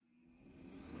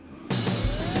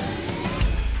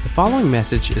following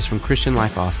message is from Christian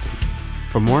Life Austin.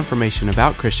 For more information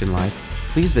about Christian Life,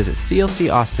 please visit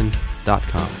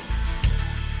clcaustin.com.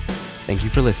 Thank you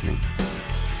for listening.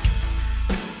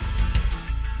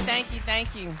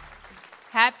 Thank you.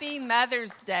 Happy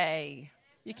Mother's Day.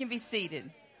 You can be seated.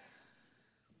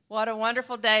 What a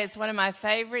wonderful day. It's one of my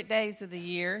favorite days of the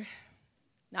year.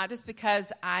 Not just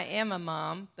because I am a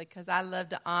mom, because I love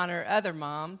to honor other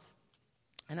moms.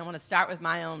 And I want to start with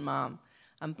my own mom.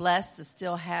 I'm blessed to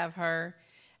still have her,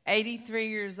 83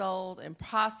 years old, and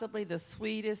possibly the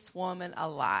sweetest woman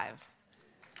alive.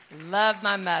 Love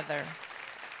my mother.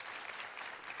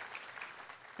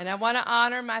 And I want to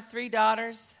honor my 3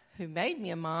 daughters who made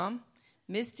me a mom,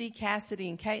 Misty, Cassidy,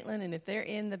 and Caitlin. And if they're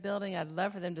in the building, I'd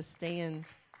love for them to stand.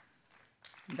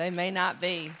 They may not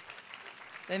be.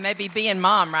 They may be being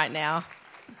mom right now.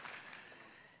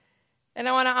 And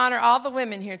I want to honor all the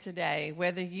women here today,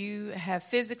 whether you have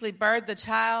physically birthed the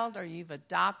child, or you've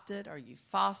adopted, or you've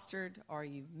fostered, or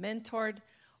you've mentored,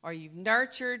 or you've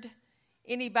nurtured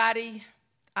anybody.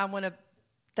 I want to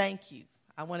thank you.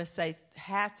 I want to say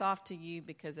hats off to you,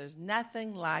 because there's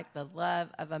nothing like the love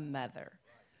of a mother.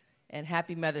 And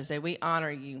happy Mother's Day. We honor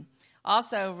you.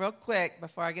 Also, real quick,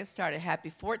 before I get started,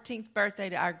 happy 14th birthday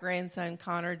to our grandson,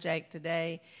 Connor Jake,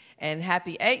 today. And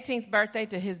happy 18th birthday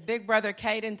to his big brother,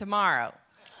 Caden, tomorrow.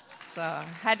 So I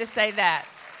had to say that.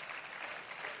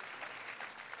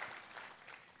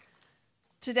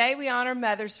 Today we honor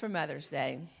mothers for Mother's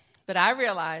Day. But I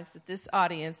realize that this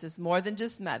audience is more than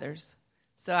just mothers.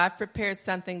 So I've prepared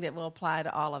something that will apply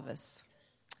to all of us.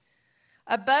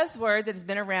 A buzzword that has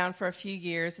been around for a few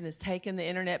years and has taken the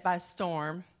internet by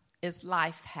storm is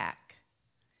life hack.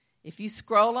 If you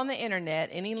scroll on the internet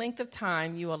any length of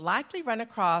time, you will likely run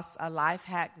across a life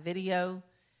hack video,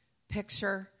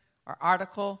 picture, or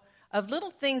article of little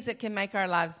things that can make our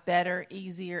lives better,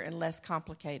 easier, and less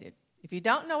complicated. If you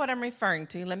don't know what I'm referring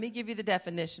to, let me give you the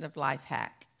definition of life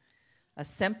hack. A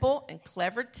simple and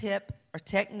clever tip or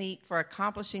technique for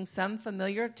accomplishing some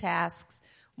familiar tasks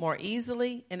more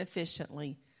easily and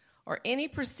efficiently, or any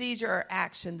procedure or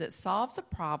action that solves a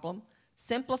problem,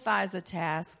 simplifies a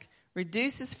task,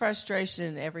 reduces frustration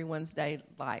in everyone's daily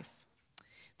life.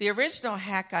 The original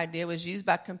hack idea was used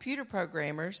by computer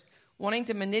programmers wanting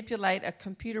to manipulate a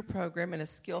computer program in a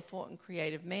skillful and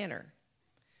creative manner.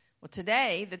 Well,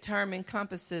 today, the term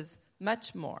encompasses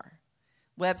much more.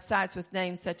 Websites with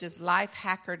names such as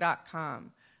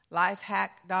lifehacker.com,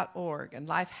 lifehack.org, and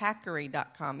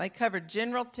lifehackery.com. They cover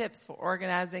general tips for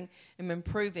organizing and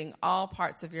improving all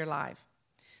parts of your life.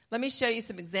 Let me show you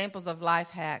some examples of life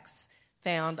hacks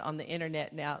found on the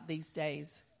internet now these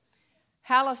days.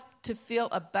 How to fill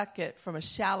a bucket from a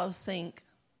shallow sink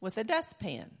with a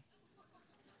dustpan.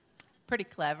 Pretty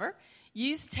clever.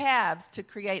 Use tabs to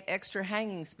create extra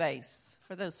hanging space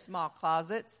for those small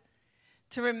closets.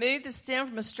 To remove the stem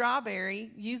from a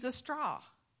strawberry, use a straw.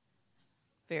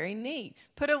 Very neat.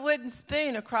 Put a wooden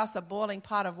spoon across a boiling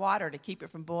pot of water to keep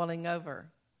it from boiling over.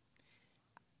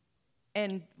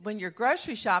 And when you're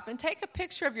grocery shopping, take a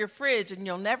picture of your fridge and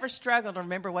you'll never struggle to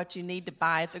remember what you need to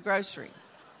buy at the grocery.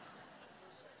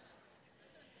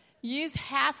 Use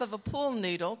half of a pool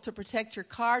noodle to protect your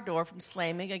car door from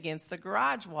slamming against the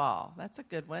garage wall. That's a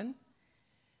good one.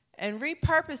 And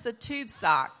repurpose a tube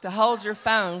sock to hold your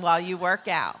phone while you work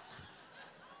out.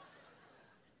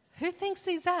 Who thinks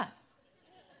these up?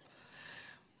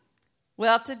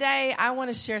 Well, today I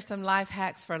want to share some life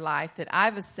hacks for life that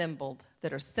I've assembled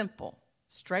that are simple,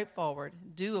 straightforward,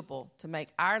 doable to make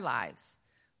our lives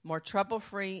more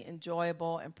trouble-free,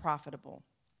 enjoyable, and profitable.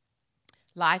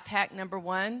 Life hack number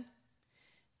 1,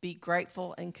 be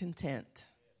grateful and content.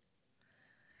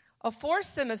 A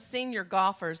foursome of senior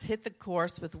golfers hit the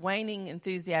course with waning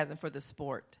enthusiasm for the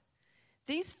sport.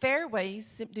 These fairways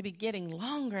seem to be getting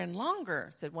longer and longer,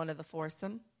 said one of the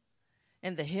foursome.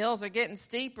 And the hills are getting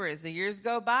steeper as the years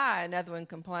go by, another one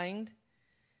complained.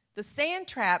 The sand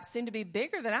traps seem to be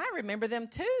bigger than I remember them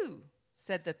too,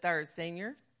 said the third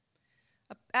senior.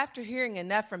 After hearing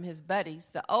enough from his buddies,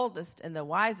 the oldest and the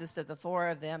wisest of the 4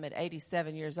 of them at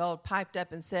 87 years old piped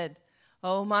up and said,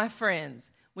 "Oh, my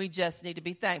friends, we just need to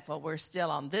be thankful we're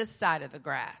still on this side of the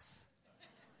grass."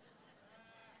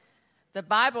 The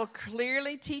Bible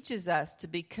clearly teaches us to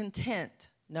be content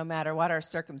no matter what our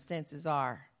circumstances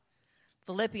are.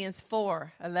 Philippians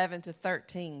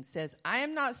 4:11-13 says, "I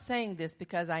am not saying this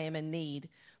because I am in need,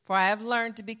 for I have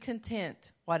learned to be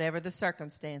content, whatever the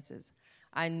circumstances.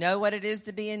 I know what it is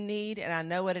to be in need, and I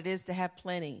know what it is to have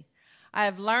plenty. I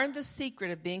have learned the secret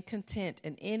of being content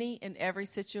in any and every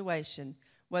situation,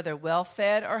 whether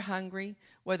well-fed or hungry,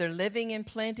 whether living in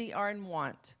plenty or in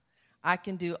want. I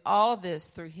can do all of this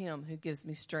through him who gives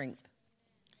me strength."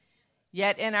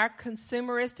 Yet in our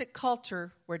consumeristic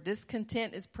culture, where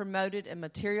discontent is promoted and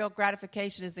material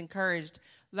gratification is encouraged,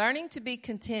 learning to be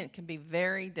content can be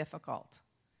very difficult.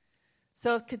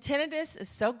 So if contentedness is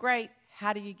so great,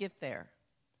 how do you get there?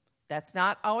 That's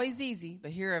not always easy,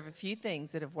 but here are a few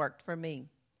things that have worked for me.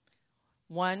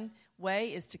 One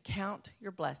way is to count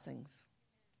your blessings.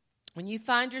 When you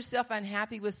find yourself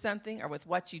unhappy with something or with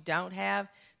what you don't have,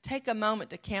 take a moment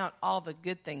to count all the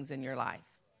good things in your life.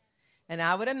 And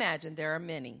I would imagine there are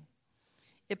many.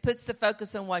 It puts the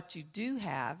focus on what you do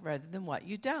have rather than what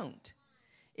you don't.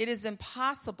 It is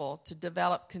impossible to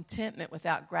develop contentment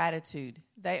without gratitude.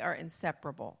 They are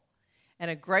inseparable. And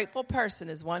a grateful person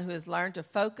is one who has learned to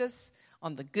focus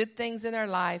on the good things in their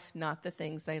life, not the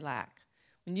things they lack.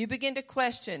 When you begin to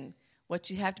question what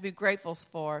you have to be grateful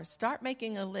for, start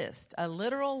making a list, a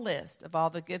literal list of all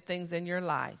the good things in your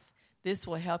life. This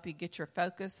will help you get your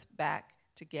focus back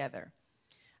together.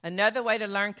 Another way to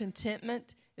learn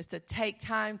contentment is to take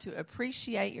time to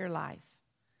appreciate your life.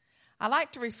 I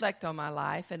like to reflect on my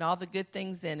life and all the good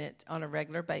things in it on a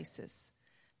regular basis.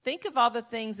 Think of all the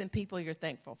things and people you're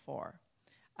thankful for.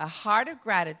 A heart of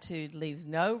gratitude leaves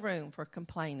no room for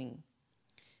complaining,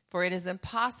 for it is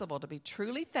impossible to be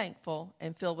truly thankful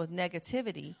and filled with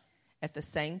negativity at the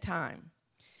same time.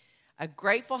 A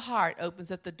grateful heart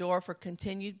opens up the door for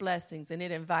continued blessings, and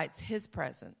it invites His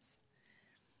presence.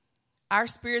 Our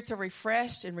spirits are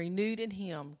refreshed and renewed in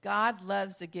Him. God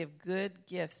loves to give good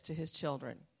gifts to His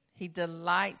children. He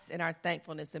delights in our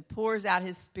thankfulness and pours out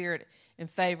His Spirit in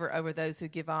favor over those who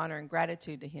give honor and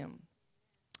gratitude to Him.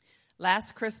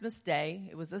 Last Christmas Day,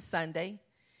 it was a Sunday,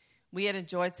 we had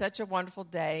enjoyed such a wonderful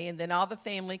day, and then all the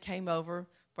family came over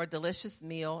for a delicious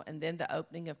meal and then the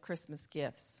opening of Christmas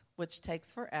gifts, which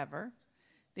takes forever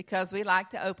because we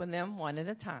like to open them one at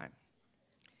a time.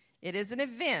 It is an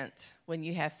event when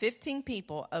you have 15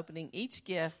 people opening each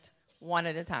gift one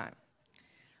at a time.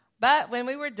 But when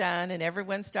we were done and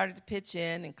everyone started to pitch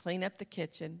in and clean up the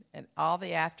kitchen and all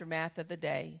the aftermath of the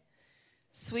day,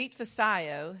 Sweet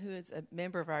Fasayo, who is a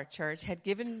member of our church, had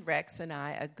given Rex and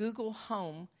I a Google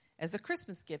Home as a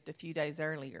Christmas gift a few days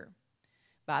earlier.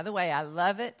 By the way, I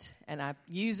love it, and I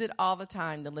use it all the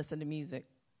time to listen to music.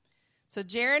 So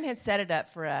Jaron had set it up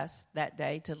for us that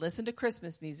day to listen to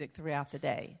Christmas music throughout the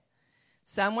day.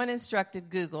 Someone instructed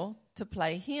Google to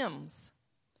play hymns.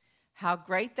 How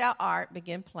Great Thou Art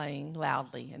began playing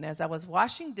loudly, and as I was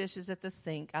washing dishes at the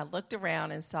sink, I looked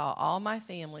around and saw all my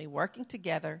family working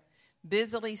together,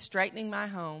 busily straightening my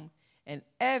home, and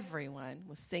everyone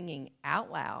was singing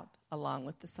out loud along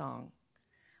with the song.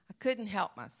 I couldn't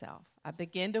help myself. I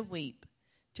began to weep,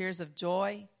 tears of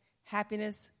joy,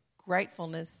 happiness,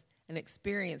 gratefulness, and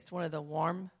experienced one of the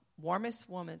warmest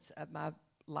moments of my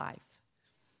life.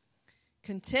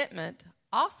 Contentment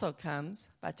also comes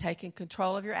by taking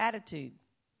control of your attitude.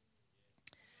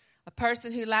 A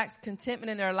person who lacks contentment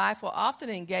in their life will often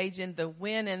engage in the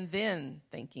when and then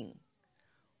thinking.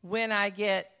 When I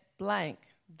get blank,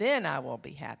 then I will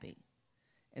be happy.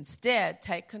 Instead,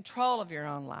 take control of your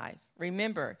own life.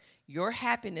 Remember, your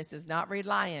happiness is not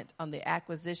reliant on the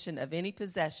acquisition of any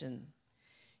possession.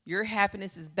 Your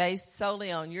happiness is based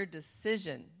solely on your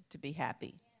decision to be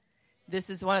happy. This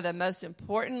is one of the most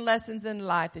important lessons in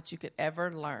life that you could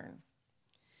ever learn.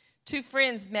 Two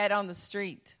friends met on the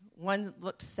street. One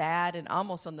looked sad and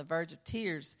almost on the verge of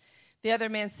tears. The other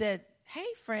man said, "Hey,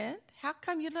 friend, how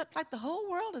come you look like the whole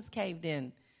world is caved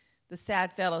in?" The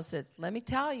sad fellow said, "Let me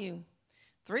tell you,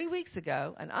 3 weeks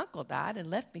ago, an uncle died and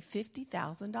left me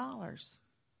 $50,000.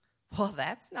 "Well,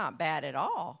 that's not bad at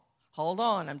all." "Hold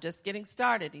on, I'm just getting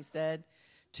started," he said.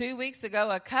 2 weeks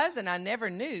ago, a cousin I never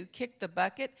knew kicked the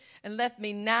bucket and left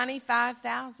me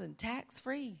 $95,000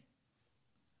 tax-free.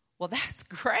 "Well, that's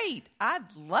great.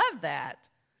 I'd love that."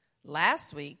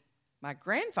 "Last week, my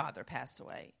grandfather passed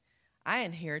away. I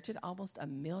inherited almost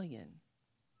 $1 million.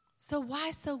 "So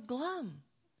why so glum?"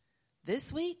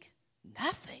 "This week,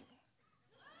 nothing."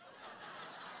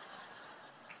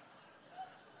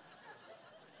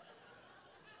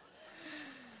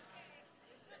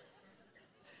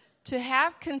 To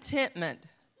have contentment,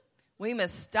 we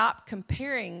must stop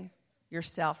comparing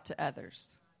yourself to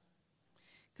others.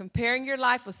 Comparing your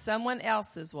life with someone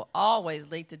else's will always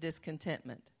lead to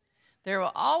discontentment. There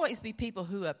will always be people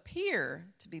who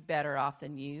appear to be better off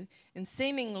than you and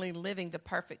seemingly living the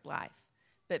perfect life.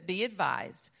 But be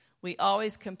advised, we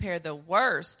always compare the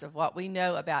worst of what we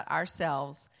know about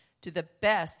ourselves to the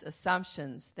best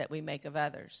assumptions that we make of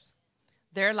others.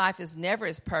 Their life is never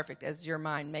as perfect as your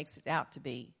mind makes it out to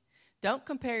be. Don't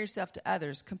compare yourself to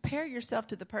others. Compare yourself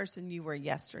to the person you were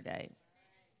yesterday.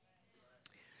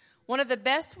 One of the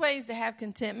best ways to have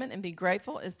contentment and be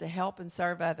grateful is to help and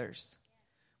serve others.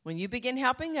 When you begin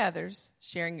helping others,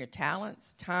 sharing your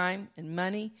talents, time, and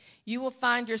money, you will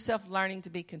find yourself learning to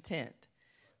be content.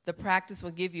 The practice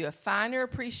will give you a finer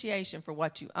appreciation for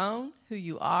what you own, who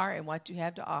you are, and what you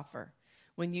have to offer.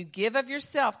 When you give of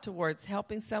yourself towards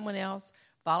helping someone else,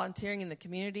 volunteering in the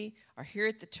community, or here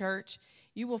at the church,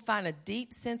 you will find a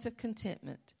deep sense of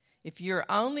contentment. If you're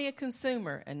only a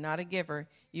consumer and not a giver,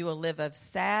 you will live a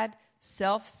sad,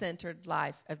 self-centered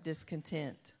life of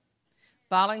discontent.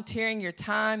 Volunteering your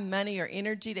time, money, or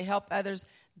energy to help others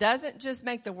doesn't just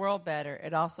make the world better,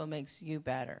 it also makes you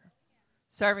better.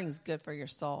 Serving is good for your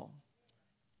soul.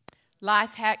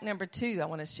 Life hack number 2 I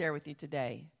want to share with you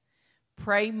today.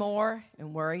 Pray more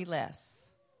and worry less.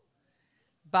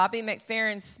 Bobby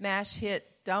McFerrin's smash hit,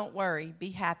 Don't Worry,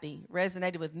 Be Happy,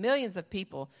 resonated with millions of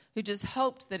people who just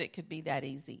hoped that it could be that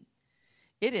easy.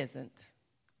 It isn't.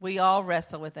 We all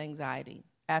wrestle with anxiety.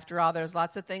 After all, there's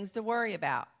lots of things to worry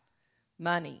about.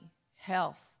 Money,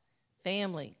 health,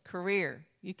 family, career.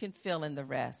 You can fill in the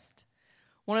rest.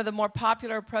 One of the more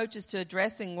popular approaches to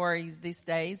addressing worries these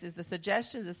days is the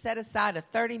suggestion to set aside a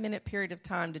 30-minute period of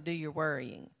time to do your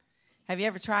worrying. Have you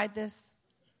ever tried this?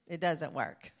 It doesn't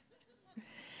work.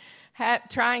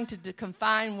 Trying to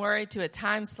confine worry to a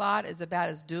time slot is about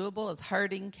as doable as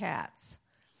herding cats.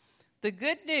 The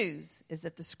good news is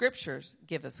that the scriptures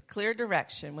give us clear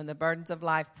direction when the burdens of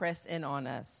life press in on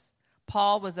us.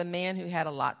 Paul was a man who had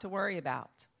a lot to worry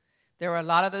about. There were a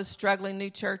lot of those struggling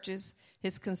new churches,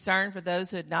 his concern for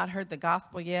those who had not heard the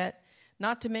gospel yet,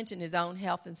 not to mention his own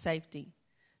health and safety.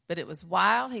 But it was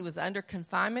while he was under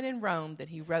confinement in Rome that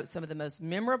he wrote some of the most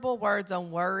memorable words on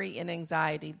worry and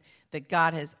anxiety that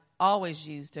God has always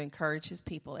used to encourage his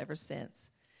people ever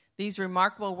since. These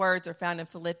remarkable words are found in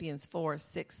Philippians 4,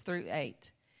 6 through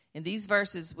 8. In these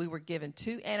verses, we were given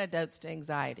 2 antidotes to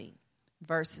anxiety.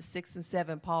 Verses 6 and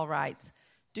 7, Paul writes,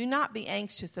 Do not be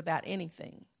anxious about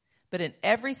anything, but in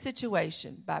every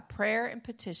situation, by prayer and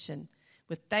petition,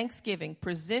 with thanksgiving,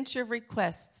 present your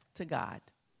requests to God.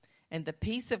 And the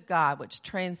peace of God, which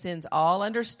transcends all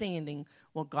understanding,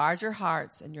 will guard your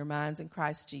hearts and your minds in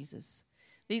Christ Jesus.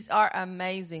 These are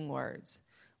amazing words.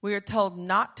 We are told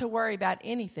not to worry about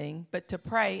anything, but to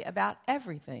pray about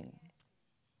everything.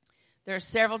 There are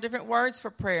several different words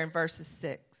for prayer in verses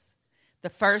 6.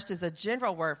 The first is a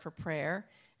general word for prayer,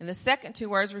 and the second 2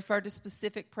 words refer to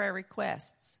specific prayer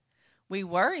requests. We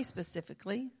worry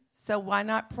specifically, so why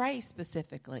not pray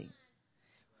specifically?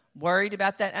 Worried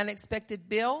about that unexpected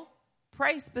bill?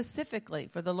 Pray specifically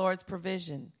for the Lord's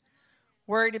provision.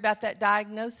 Worried about that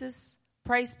diagnosis?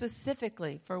 Pray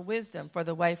specifically for wisdom for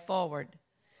the way forward.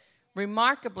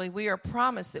 Remarkably, we are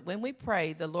promised that when we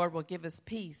pray, the Lord will give us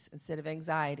peace instead of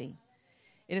anxiety.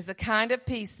 It is the kind of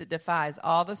peace that defies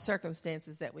all the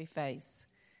circumstances that we face.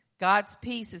 God's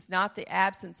peace is not the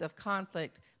absence of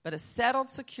conflict, but a settled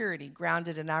security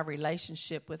grounded in our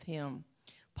relationship with Him.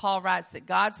 Paul writes that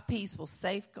God's peace will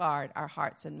safeguard our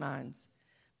hearts and minds.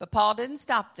 But Paul didn't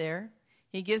stop there.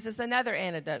 He gives us another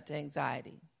antidote to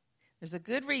anxiety. There's a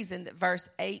good reason that verse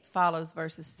 8 follows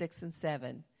verses 6 and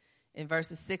 7. In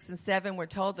verses 6 and 7, we're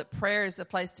told that prayer is the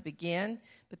place to begin.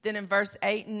 But then in verse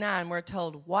 8 and 9, we're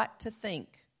told what to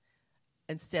think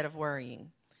instead of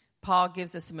worrying. Paul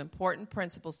gives us some important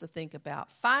principles to think about.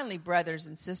 Finally, brothers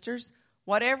and sisters,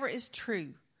 whatever is true,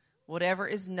 whatever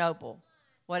is noble,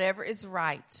 whatever is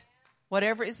right,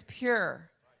 whatever is pure,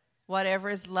 whatever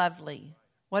is lovely,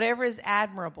 whatever is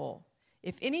admirable,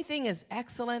 if anything is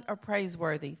excellent or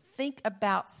praiseworthy, think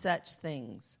about such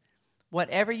things.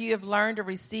 Whatever you have learned or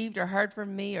received or heard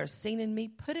from me or seen in me,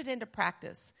 put it into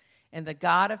practice, and the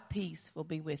God of peace will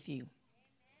be with you.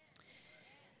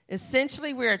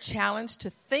 Essentially, we are challenged to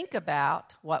think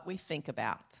about what we think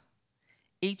about.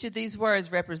 Each of these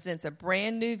words represents a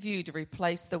brand new view to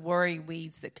replace the worry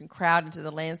weeds that can crowd into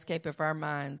the landscape of our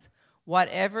minds.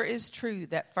 Whatever is true,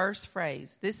 that first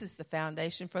phrase, this is the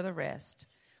foundation for the rest.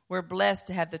 We're blessed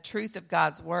to have the truth of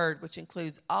God's word, which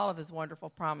includes all of his wonderful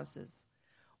promises.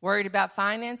 Worried about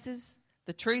finances?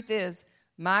 The truth is,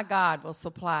 my God will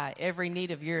supply every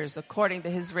need of yours according to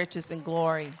his riches and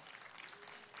glory.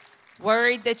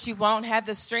 Worried that you won't have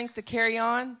the strength to carry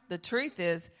on? The truth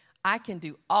is, I can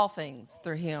do all things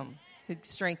through him who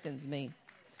strengthens me.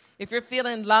 If you're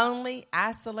feeling lonely,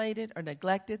 isolated, or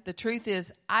neglected, the truth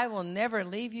is, I will never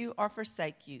leave you or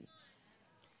forsake you.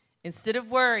 Instead of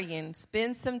worrying,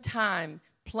 spend some time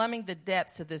plumbing the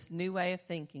depths of this new way of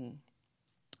thinking.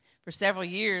 For several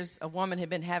years, a woman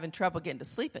had been having trouble getting to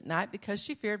sleep at night because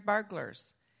she feared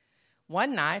burglars.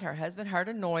 One night, her husband heard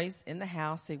a noise in the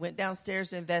house. He went downstairs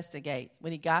to investigate.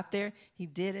 When he got there, he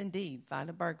did indeed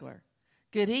find a burglar.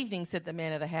 "Good evening," said the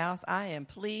man of the house. "I am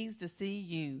pleased to see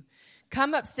you.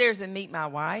 Come upstairs and meet my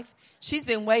wife. She's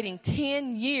been waiting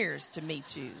 10 years to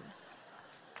meet you."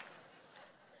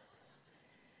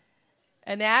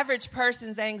 An average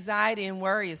person's anxiety and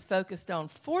worry is focused on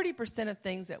 40% of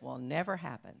things that will never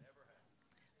happen,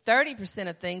 30%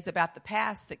 of things about the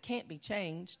past that can't be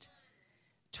changed,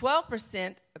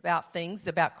 12% about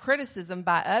criticism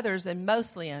by others and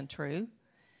mostly untrue,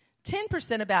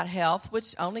 10% about health,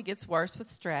 which only gets worse with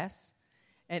stress,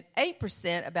 and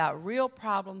 8% about real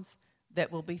problems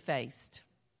that will be faced.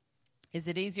 Is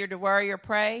it easier to worry or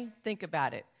pray? Think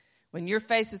about it. When you're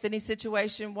faced with any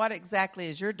situation, what exactly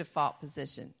is your default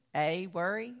position? A,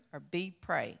 worry, or B,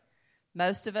 pray?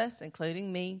 Most of us,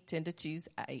 including me, tend to choose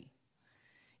A.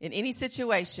 In any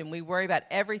situation, we worry about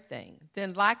everything,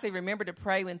 then likely remember to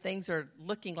pray when things are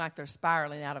looking like they're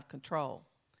spiraling out of control.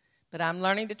 But I'm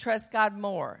learning to trust God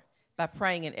more by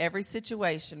praying in every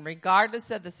situation,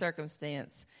 regardless of the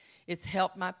circumstance. It's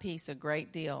helped my peace a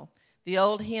great deal. The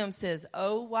old hymn says,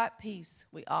 "Oh, what peace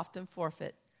we often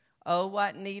forfeit. Oh,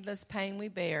 what needless pain we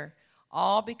bear,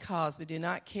 all because we do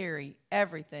not carry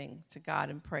everything to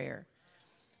God in prayer."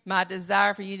 My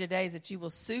desire for you today is that you will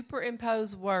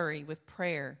superimpose worry with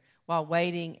prayer while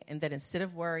waiting, and that instead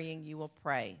of worrying, you will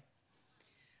pray.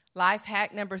 Life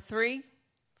hack number 3,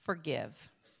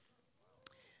 forgive.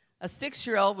 A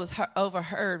 6-year-old was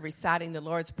overheard reciting the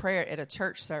Lord's Prayer at a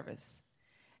church service.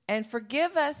 "And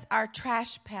forgive us our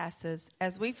trash passes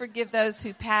as we forgive those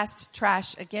who passed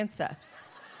trash against us."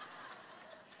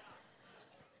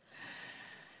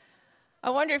 I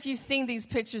wonder if you've seen these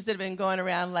pictures that have been going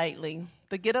around lately.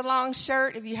 The Get Along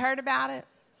shirt, have you heard about it?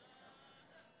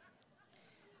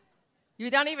 You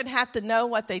don't even have to know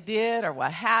what they did or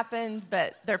what happened,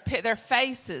 but their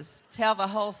faces tell the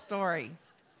whole story.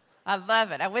 I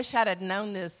love it. I wish I'd have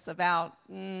known this about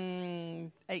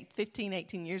 15,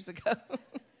 18 years ago.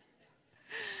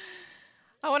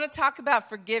 I want to talk about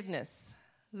forgiveness,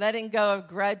 letting go of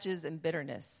grudges and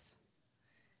bitterness.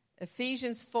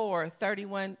 Ephesians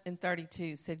 4:31 and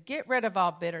 32 said, "Get rid of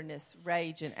all bitterness,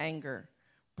 rage, and anger,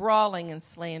 brawling and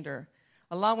slander,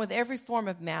 along with every form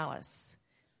of malice.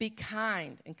 Be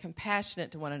kind and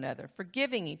compassionate to one another,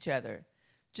 forgiving each other,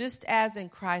 just as in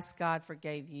Christ God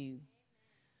forgave you."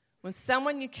 When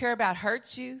someone you care about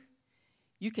hurts you,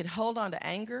 you can hold on to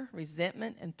anger,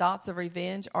 resentment, and thoughts of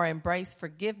revenge, or embrace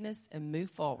forgiveness and move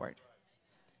forward.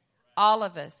 All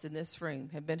of us in this room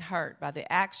have been hurt by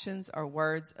the actions or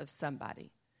words of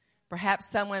somebody. Perhaps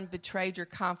someone betrayed your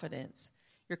confidence,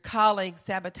 your colleague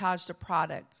sabotaged a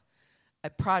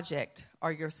project,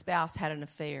 or your spouse had an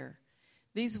affair.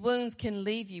 These wounds can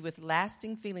leave you with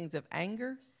lasting feelings of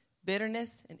anger,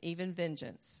 bitterness, and even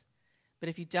vengeance. But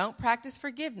if you don't practice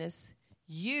forgiveness,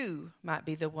 you might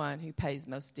be the one who pays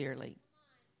most dearly.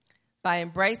 By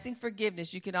embracing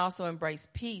forgiveness, you can also embrace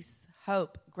peace,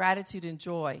 hope, gratitude, and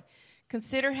joy.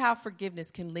 Consider how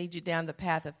forgiveness can lead you down the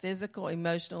path of physical,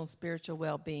 emotional, and spiritual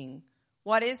well-being.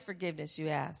 What is forgiveness, you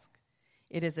ask?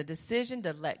 It is a decision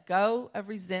to let go of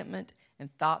resentment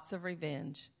and thoughts of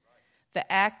revenge. The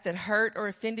act that hurt or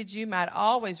offended you might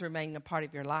always remain a part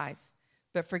of your life,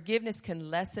 but forgiveness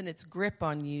can lessen its grip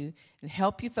on you and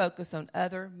help you focus on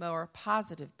other, more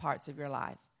positive parts of your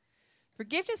life.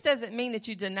 Forgiveness doesn't mean that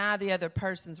you deny the other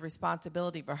person's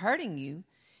responsibility for hurting you,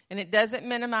 and it doesn't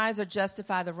minimize or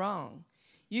justify the wrong.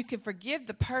 You can forgive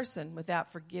the person without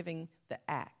forgiving the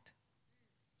act.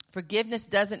 Forgiveness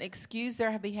doesn't excuse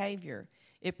their behavior.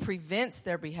 It prevents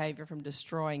their behavior from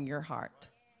destroying your heart.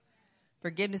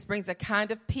 Forgiveness brings a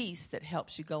kind of peace that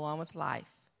helps you go on with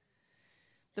life.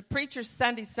 The preacher's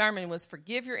Sunday sermon was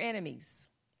 "Forgive your enemies."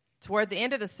 Toward the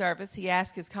end of the service, he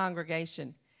asked his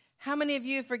congregation, "How many of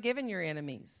you have forgiven your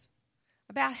enemies?"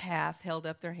 About half held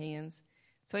up their hands.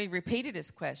 So he repeated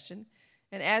his question,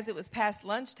 and as it was past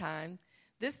lunchtime,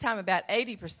 this time about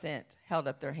 80% held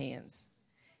up their hands.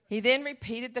 He then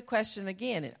repeated the question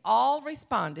again, and all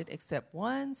responded except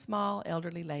one small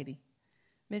elderly lady.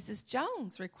 "Mrs.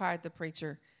 Jones," required the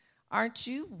preacher, "aren't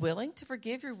you willing to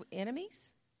forgive your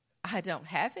enemies?" "I don't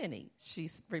have any," she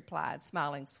replied,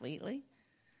 smiling sweetly.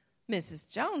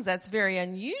 "Mrs. Jones, that's very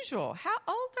unusual. How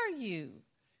old are you?"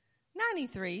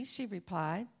 93, she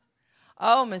replied.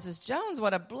 "Oh, Mrs. Jones,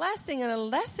 what a blessing and a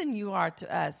lesson you are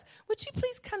to us. Would you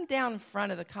please come down in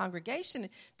front of the congregation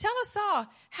and tell us all,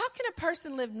 how can a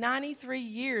person live 93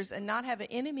 years and not have an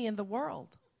enemy in the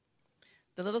world?"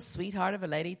 The little sweetheart of a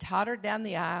lady tottered down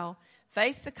the aisle,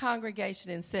 faced the congregation,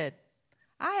 and said,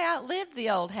 "I outlived the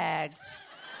old hags."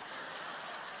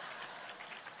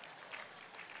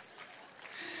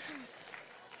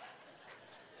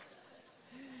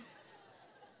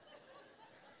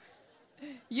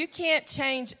 You can't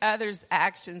change others'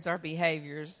 actions or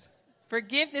behaviors.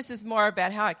 Forgiveness is more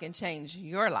about how it can change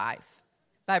your life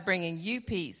by bringing you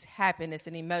peace, happiness,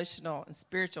 and emotional and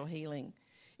spiritual healing.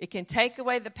 It can take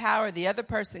away the power the other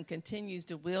person continues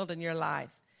to wield in your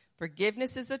life.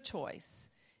 Forgiveness is a choice.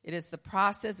 It is the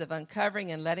process of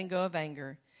uncovering and letting go of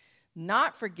anger.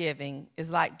 Not forgiving is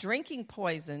like drinking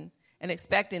poison and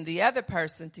expecting the other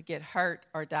person to get hurt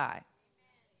or die.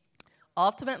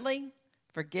 Ultimately,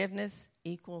 forgiveness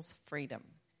equals freedom.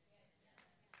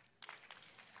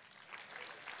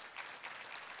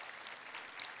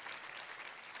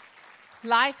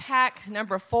 Life hack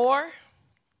number 4,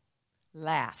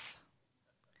 laugh.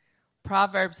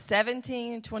 Proverbs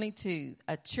 17:22.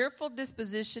 A cheerful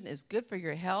disposition is good for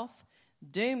your health.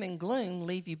 Doom and gloom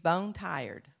leave you bone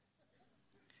tired.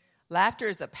 Laughter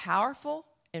is a powerful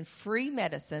and free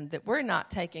medicine that we're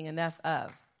not taking enough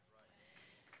of.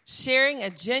 Sharing a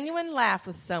genuine laugh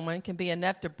with someone can be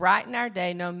enough to brighten our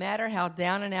day no matter how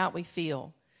down and out we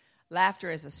feel. Laughter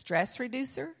is a stress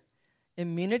reducer,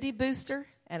 immunity booster,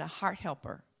 and a heart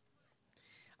helper.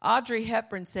 Audrey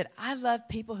Hepburn said, "I love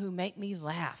people who make me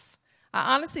laugh.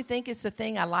 I honestly think it's the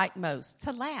thing I like most,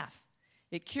 to laugh.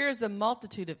 It cures a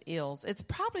multitude of ills. It's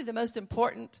probably the most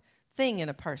important thing in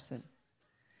a person."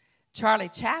 Charlie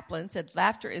Chaplin said,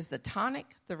 "Laughter is the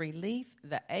tonic, the relief,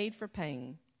 the aid for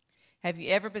pain." Have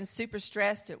you ever been super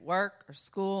stressed at work or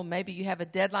school? Maybe you have a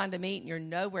deadline to meet and you're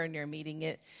nowhere near meeting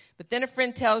it. But then a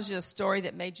friend tells you a story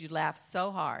that made you laugh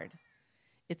so hard.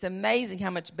 It's amazing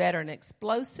how much better an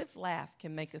explosive laugh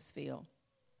can make us feel.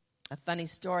 A funny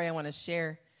story I want to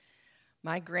share.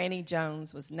 My Granny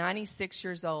Jones was 96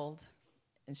 years old,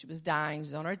 and she was dying. She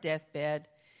was on her deathbed.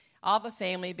 All the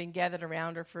family had been gathered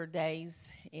around her for days,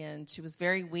 and she was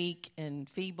very weak and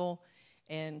feeble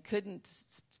and couldn't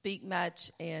speak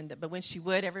much. But when she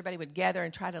would, everybody would gather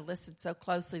and try to listen so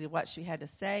closely to what she had to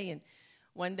say. And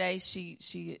one day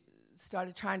she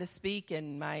started trying to speak,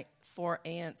 and my 4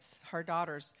 aunts, her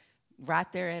daughters,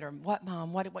 right there at her, "What,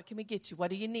 Mom? What can we get you? What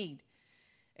do you need?"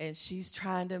 And she's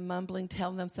trying to mumbling,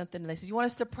 telling them something. And they said, "You want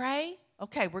us to pray?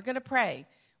 Okay, we're going to pray."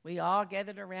 We all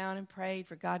gathered around and prayed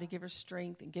for God to give her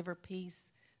strength and give her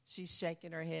peace. She's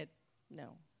shaking her head.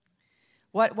 "No."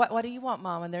 What do you want,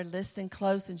 Mom? And they're listening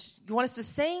close. And "You want us to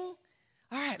sing?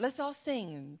 All right, let's all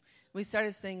sing." And we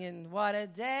started singing, "What a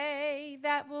day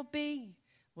that will be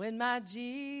when my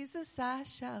Jesus I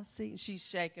shall see." She's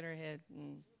shaking her head.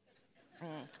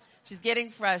 She's getting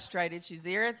frustrated. She's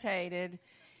irritated.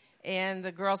 And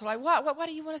the girls are like, what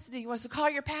do you want us to do? You want us to call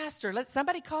your pastor? Let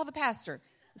somebody call the pastor.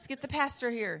 Let's get the pastor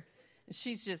here. And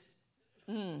she's just,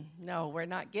 no, we're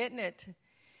not getting it.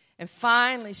 And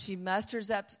finally, she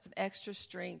musters up some extra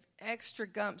strength, extra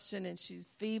gumption, and she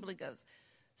feebly goes,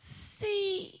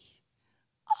 "C-O-K-E."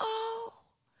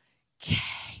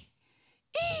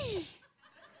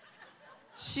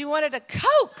 She wanted a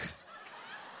Coke.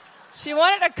 She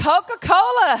wanted a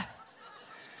Coca-Cola.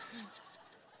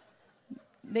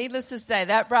 Needless to say,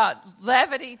 that brought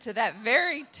levity to that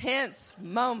very tense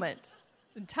moment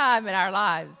in time in our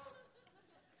lives.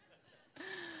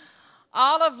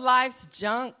 All of life's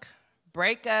junk,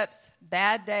 breakups,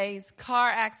 bad days, car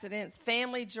accidents,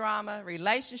 family drama,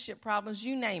 relationship problems,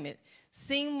 you name it,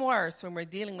 seem worse when we're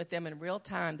dealing with them in real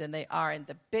time than they are in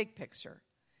the big picture.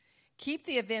 Keep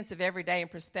the events of every day in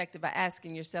perspective by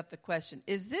asking yourself the question,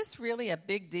 is this really a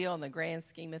big deal in the grand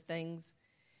scheme of things?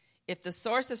 If the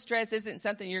source of stress isn't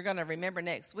something you're going to remember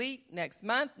next week, next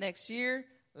month, next year,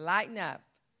 lighten up.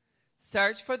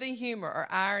 Search for the humor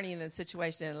or irony in the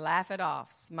situation and laugh it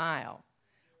off. Smile.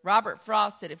 Robert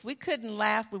Frost said, "If we couldn't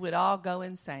laugh, we would all go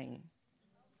insane."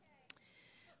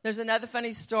 There's another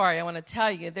funny story I want to tell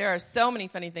you. There are so many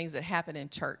funny things that happen in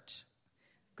church.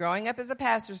 Growing up as a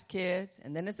pastor's kid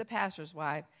and then as a pastor's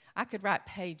wife, I could write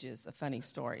pages of funny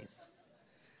stories.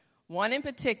 One in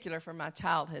particular from my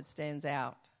childhood stands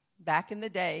out. Back in the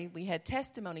day, we had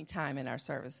testimony time in our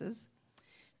services.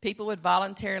 People would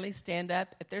voluntarily stand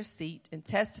up at their seat and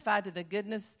testify to the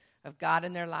goodness of God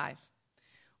in their life.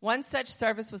 One such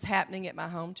service was happening at my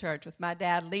home church with my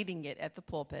dad leading it at the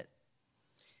pulpit.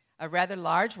 A rather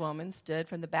large woman stood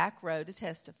from the back row to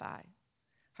testify.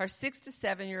 Her 6 to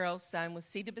 7-year-old son was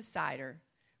seated beside her.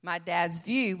 My dad's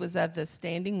view was of the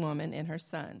standing woman and her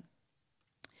son.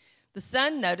 The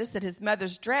son noticed that his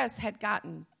mother's dress had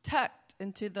gotten tucked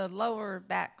into the lower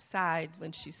back side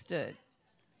when she stood.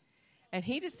 And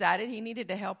he decided he needed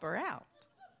to help her out,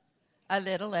 a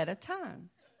little at a time.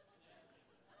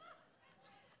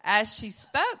 As she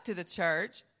spoke to the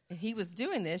church, and he was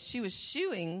doing this, she was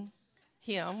shooing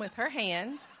him with her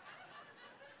hand.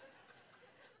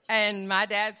 And my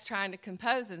dad's trying to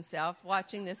compose himself,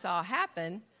 watching this all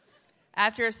happen.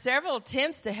 After several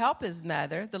attempts to help his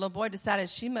mother, the little boy decided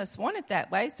she must want it that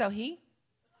way, so he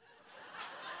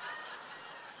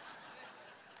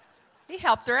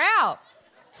helped her out,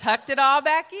 tucked it all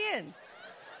back in.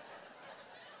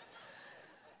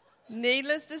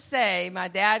 Needless to say, my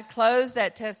dad closed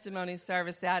that testimony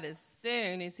service out as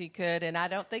soon as he could, and I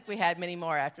don't think we had many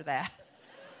more after that.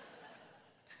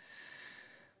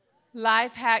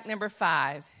 Life hack number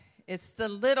 5. It's the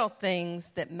little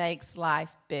things that makes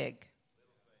life big.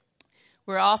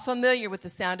 We're all familiar with the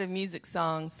Sound of Music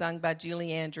songs sung by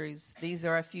Julie Andrews. These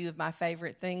are a few of my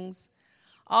favorite things.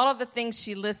 All of the things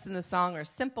she lists in the song are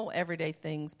simple, everyday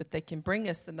things, but they can bring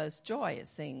us the most joy, it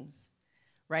sings.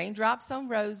 Raindrops on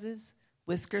roses,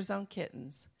 whiskers on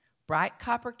kittens, bright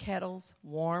copper kettles,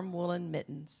 warm woolen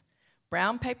mittens,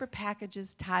 brown paper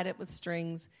packages tied up with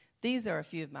strings. These are a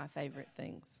few of my favorite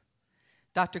things.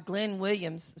 Dr. Glenn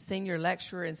Williams, senior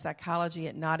lecturer in psychology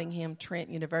at Nottingham Trent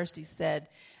University, said,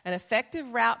 an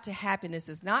effective route to happiness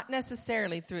is not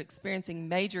necessarily through experiencing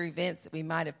major events that we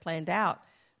might have planned out,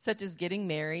 such as getting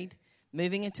married,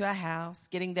 moving into a house,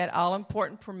 getting that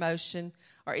all-important promotion,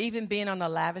 or even being on a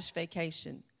lavish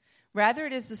vacation. Rather,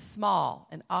 it is the small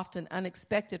and often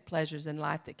unexpected pleasures in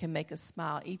life that can make us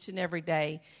smile each and every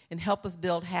day and help us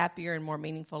build happier and more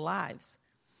meaningful lives.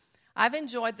 I've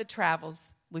enjoyed the travels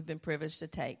we've been privileged to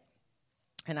take,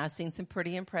 and I've seen some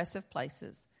pretty impressive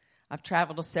places. I've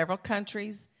traveled to several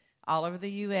countries all over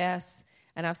the U.S.,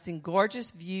 and I've seen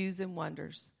gorgeous views and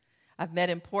wonders. I've met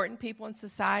important people in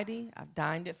society. I've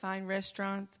dined at fine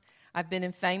restaurants. I've been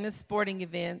in famous sporting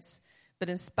events. But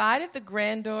in spite of the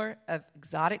grandeur of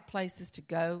exotic places to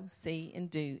go, see, and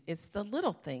do, it's the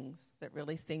little things that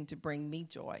really seem to bring me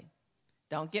joy.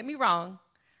 Don't get me wrong.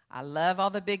 I love all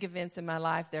the big events in my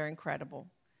life. They're incredible.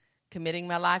 Committing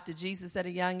my life to Jesus at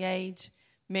a young age,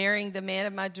 marrying the man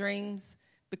of my dreams,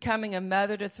 becoming a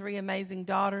mother to 3 amazing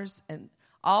daughters, and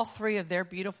all 3 of their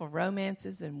beautiful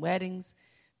romances and weddings,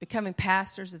 becoming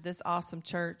pastors of this awesome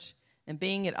church, and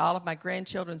being at all of my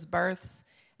grandchildren's births,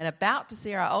 and about to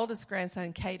see our oldest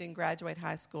grandson, Caden, graduate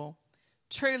high school.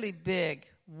 Truly big,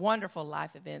 wonderful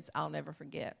life events I'll never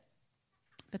forget.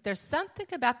 But there's something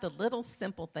about the little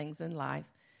simple things in life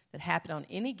that happen on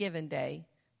any given day,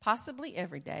 possibly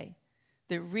every day,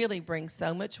 that really brings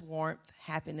so much warmth,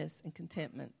 happiness, and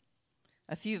contentment.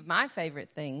 A few of my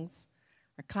favorite things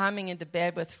are climbing into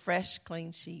bed with fresh,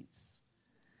 clean sheets,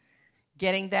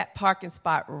 getting that parking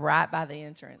spot right by the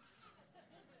entrance,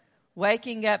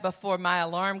 waking up before my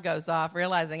alarm goes off,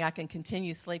 realizing I can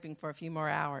continue sleeping for a few more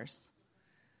hours,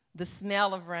 the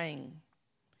smell of rain,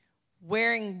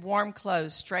 wearing warm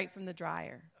clothes straight from the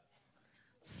dryer,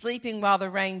 sleeping while the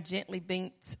rain gently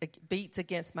beats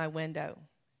against my window,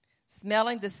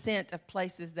 smelling the scent of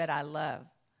places that I love,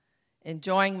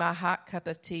 enjoying my hot cup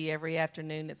of tea every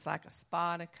afternoon. It's like a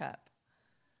spa in a cup,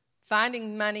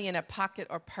 finding money in a pocket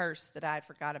or purse that I had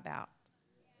forgot about,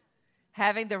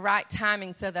 having the right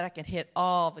timing so that I can hit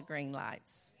all the green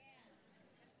lights,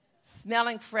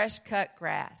 smelling fresh cut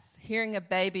grass, hearing a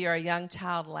baby or a young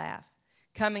child laugh,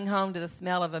 coming home to the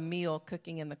smell of a meal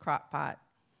cooking in the crock pot,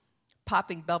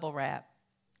 popping bubble wrap,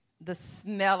 the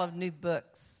smell of new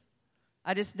books.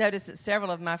 I just noticed that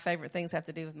several of my favorite things have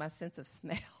to do with my sense of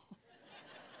smell.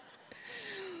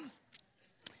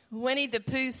 Winnie the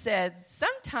Pooh said,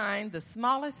 sometimes the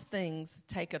smallest things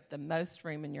take up the most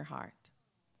room in your heart.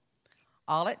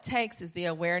 All it takes is the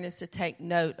awareness to take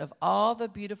note of all the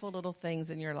beautiful little things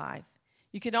in your life.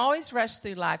 You can always rush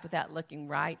through life without looking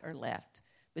right or left,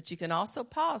 but you can also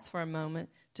pause for a moment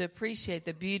to appreciate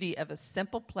the beauty of a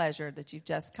simple pleasure that you've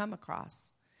just come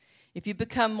across. If you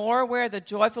become more aware of the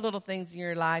joyful little things in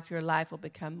your life will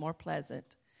become more pleasant.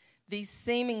 These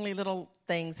seemingly little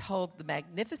things hold the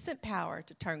magnificent power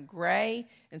to turn gray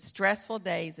and stressful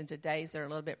days into days that are a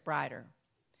little bit brighter.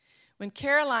 When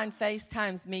Caroline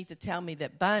FaceTimes me to tell me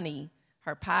that Bunny,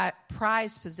 her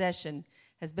prized possession,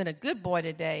 has been a good boy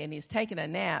today and he's taken a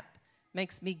nap,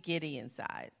 makes me giddy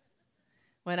inside.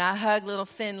 When I hug little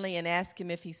Finley and ask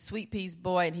him if he's Sweet Pea's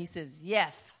boy and he says,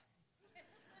 yes,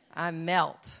 I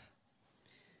melt.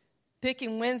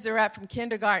 Picking Windsor up from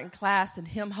kindergarten class and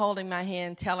him holding my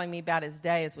hand, telling me about his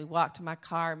day as we walk to my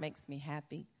car makes me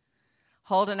happy.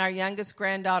 Holding our youngest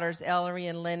granddaughters, Ellery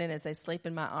and Lennon, as they sleep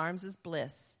in my arms is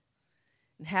bliss.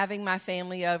 And having my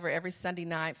family over every Sunday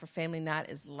night for family night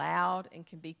is loud and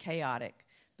can be chaotic.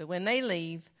 But when they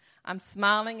leave, I'm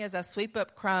smiling as I sweep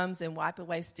up crumbs and wipe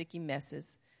away sticky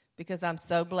messes because I'm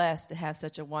so blessed to have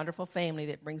such a wonderful family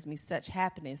that brings me such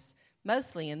happiness,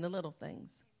 mostly in the little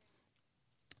things.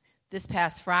 This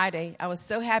past Friday, I was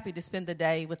so happy to spend the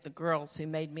day with the girls who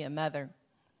made me a mother.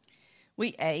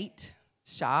 We ate,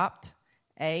 shopped,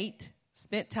 ate,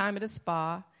 spent time at a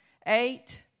spa,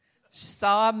 ate,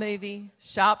 saw a movie,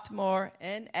 shopped more,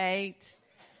 and ate,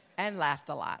 and laughed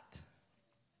a lot.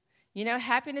 You know,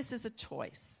 happiness is a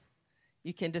choice.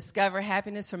 You can discover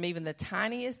happiness from even the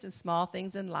tiniest and small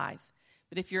things in life.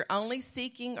 But if you're only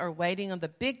seeking or waiting on the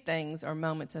big things or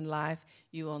moments in life,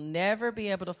 you will never be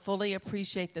able to fully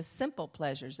appreciate the simple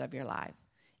pleasures of your life.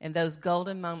 And those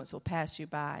golden moments will pass you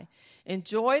by.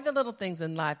 Enjoy the little things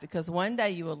in life, because one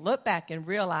day you will look back and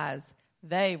realize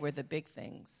they were the big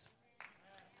things.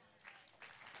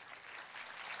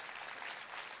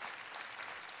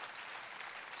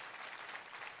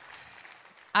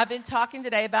 I've been talking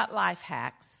today about life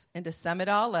hacks, and to sum it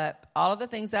all up, all of the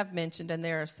things I've mentioned, and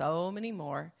there are so many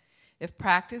more, if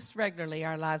practiced regularly,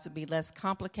 our lives would be less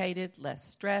complicated, less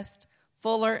stressed,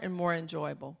 fuller, and more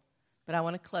enjoyable. But I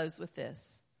want to close with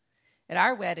this. At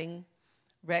our wedding,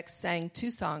 Rex sang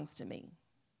 2 songs to me.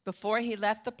 Before he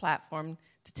left the platform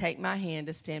to take my hand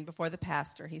to stand before the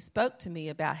pastor, he spoke to me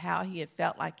about how he had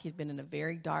felt like he'd been in a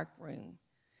very dark room.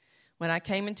 When I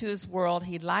came into his world,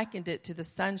 he likened it to the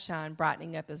sunshine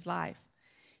brightening up his life.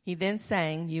 He then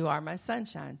sang, "You are my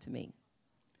sunshine" to me.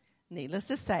 Needless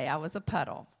to say, I was a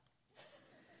puddle.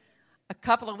 A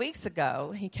couple of weeks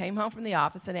ago, he came home from the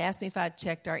office and asked me if I'd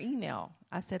checked our email.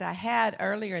 I said I had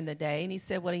earlier in the day, and he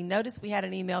said, well, he noticed we had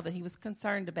an email that he was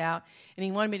concerned about, and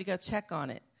he wanted me to go check on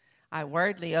it. I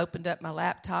worriedly opened up my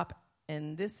laptop,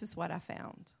 and this is what I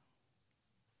found.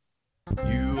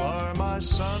 You are my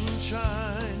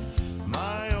sunshine,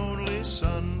 my only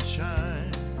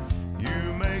sunshine.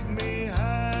 You make me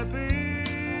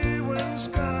happy when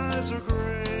skies are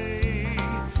gray.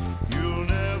 You'll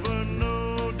never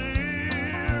know,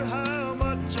 dear, how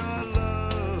much I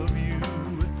love you.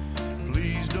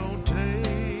 Please don't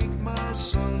take my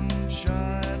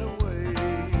sunshine away.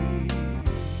 Isn't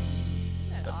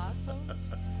that awesome?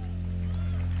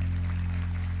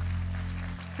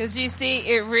 Because you see,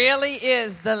 it really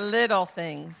is the little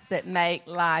things that make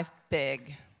life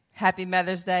big. Happy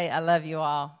Mother's Day. I love you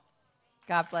all.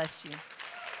 God bless you.